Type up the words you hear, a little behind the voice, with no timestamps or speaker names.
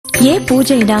ఏ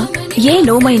పూజైనా, ఏ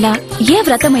నోమైనా, ఏ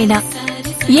వ్రతమైనా,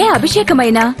 ఏ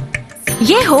అభిషేకమైనా,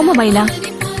 ఏ హోమమైనా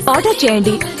ఆర్డర్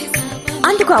చేయండి.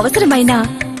 అందుకు అవసరమైన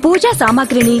పూజా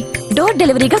సామాగ్రిని డోర్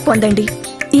డెలివరీగా పొందండి.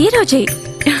 ఈ రోజే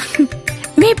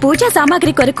మీ పూజా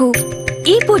సామాగ్రి కొరకు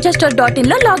ఈ పూజాస్టోర్.in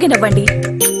లో లాగిన్ అవ్వండి.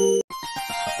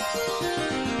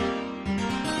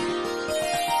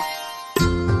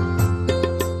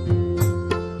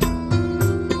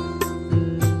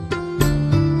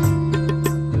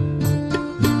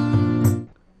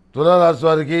 తులా రాశి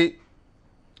వారికి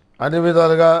అన్ని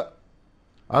విధాలుగా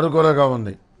అనుకూలంగా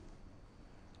ఉంది.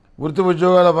 వృత్తి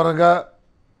ఉద్యోగాల పరంగా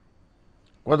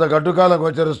కొంత గడ్డుకాలం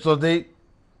గోచరిస్తుంది.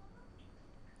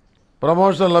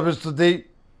 ప్రమోషన్ లభిస్తుంది.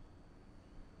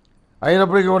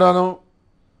 అయినప్పటికీ కూడాను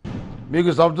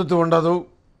మీకు సంతృప్తి ఉండదు.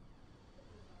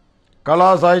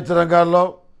 కళా సాహిత్య రంగాల్లో,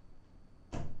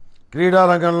 క్రీడా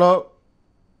రంగంలో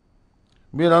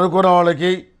మీరు అనుకున్న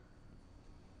వాళ్ళకి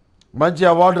మంచి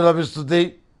అవార్డు లభిస్తుంది.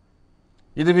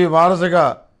 ఇది మీ మానసిక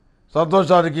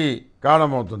సంతోషానికి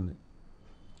కారణమవుతుంది.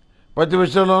 ప్రతి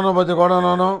విషయంలోనూ, ప్రతి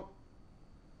కోణంలోనూ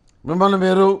మిమ్మల్ని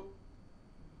మీరు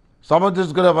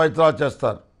సమర్థించుకునే ప్రయత్నాలు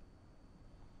చేస్తారు.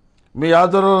 మీ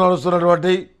ఆధ్వర్యంలో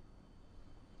నడుస్తున్నటువంటి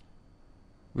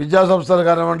విద్యా సంస్థలు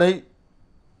కానివ్వండి,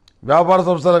 వ్యాపార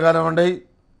సంస్థలు కానివ్వండి,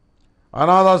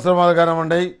 అనాథాశ్రమాలు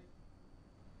కానివ్వండి,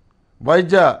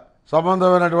 వైద్య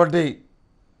సంబంధమైనటువంటి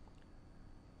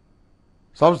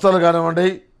సంస్థలు కానివ్వండి,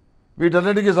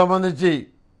 వీటన్నిటికీ సంబంధించి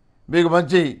మీకు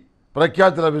మంచి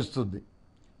ప్రఖ్యాతి లభిస్తుంది.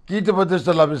 కీర్తి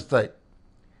ప్రతిష్టలు లభిస్తాయి.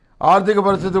 ఆర్థిక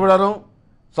పరిస్థితి కూడాను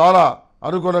చాలా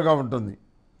అనుకూలంగా ఉంటుంది.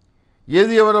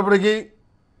 ఏది ఏమైనప్పటికీ,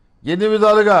 ఎన్ని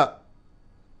విధాలుగా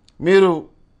మీరు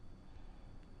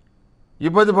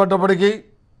ఇబ్బంది పడ్డప్పటికీ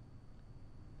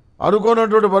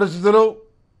అనుకున్నటువంటి పరిస్థితులు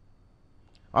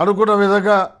అనుకున్న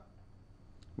విధంగా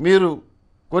మీరు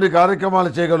కొన్ని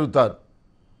కార్యక్రమాలు చేయగలుగుతారు.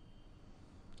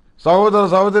 సహోదర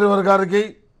సహోదరి వర్గానికి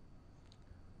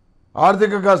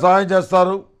ఆర్థికంగా సహాయం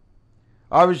చేస్తారు.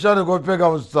 ఆ విషయాన్ని గోప్యంగా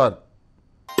ఉంచుతారు.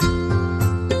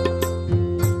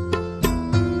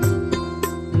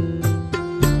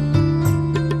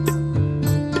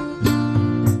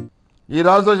 ఈ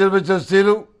రాశిలో జన్మించిన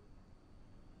స్త్రీలు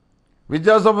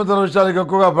విద్యా సంబంధమైన విషయాలకు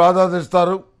ఎక్కువగా ప్రాధాన్యత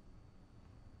ఇస్తారు.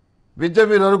 విద్య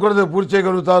మీరు అనుకున్నది పూర్తి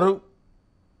చేయగలుగుతారు.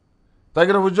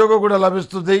 తగిన ఉద్యోగం కూడా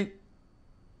లభిస్తుంది.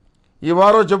 ఈ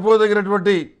వారం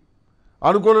చెప్పుకోదగినటువంటి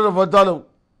అనుకూలమైన ఫలితాలు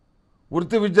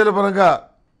వృత్తి విద్యల పరంగా,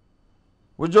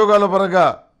 ఉద్యోగాల పరంగా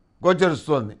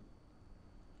గోచరిస్తోంది.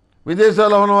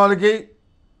 విదేశాల్లో ఉన్న వాళ్ళకి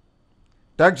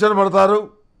టెన్షన్ పడతారు.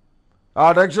 ఆ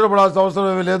టెన్షన్ పడాల్సిన అవసరం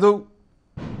ఏమీ లేదు.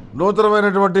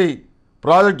 నూతనమైనటువంటి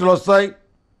ప్రాజెక్టులు వస్తాయి.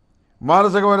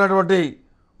 మానసికమైనటువంటి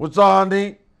ఉత్సాహాన్ని,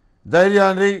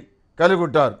 ధైర్యాన్ని కలిగి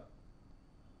ఉంటారు.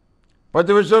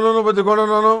 ప్రతి విషయంలోనూ, ప్రతి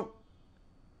కోణంలోనూ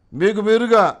మీకు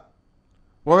మీరుగా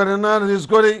ఒక నిర్ణయాన్ని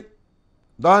తీసుకొని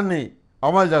దాన్ని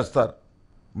అమలు చేస్తారు.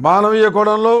 మానవీయ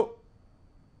కోణంలో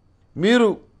మీరు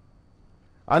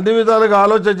అన్ని విధాలుగా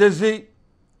ఆలోచన చేసి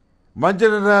మంచి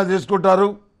నిర్ణయాలు తీసుకుంటారు.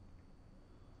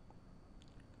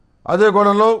 అదే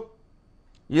కోణంలో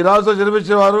ఈ రాశిలో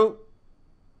జన్మించిన వారు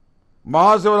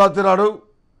మహాశివరాత్రి నాడు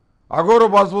అఘోర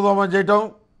పాశుపతోమం చేయటం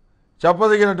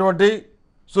చెప్పదగినటువంటి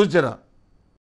సూచన.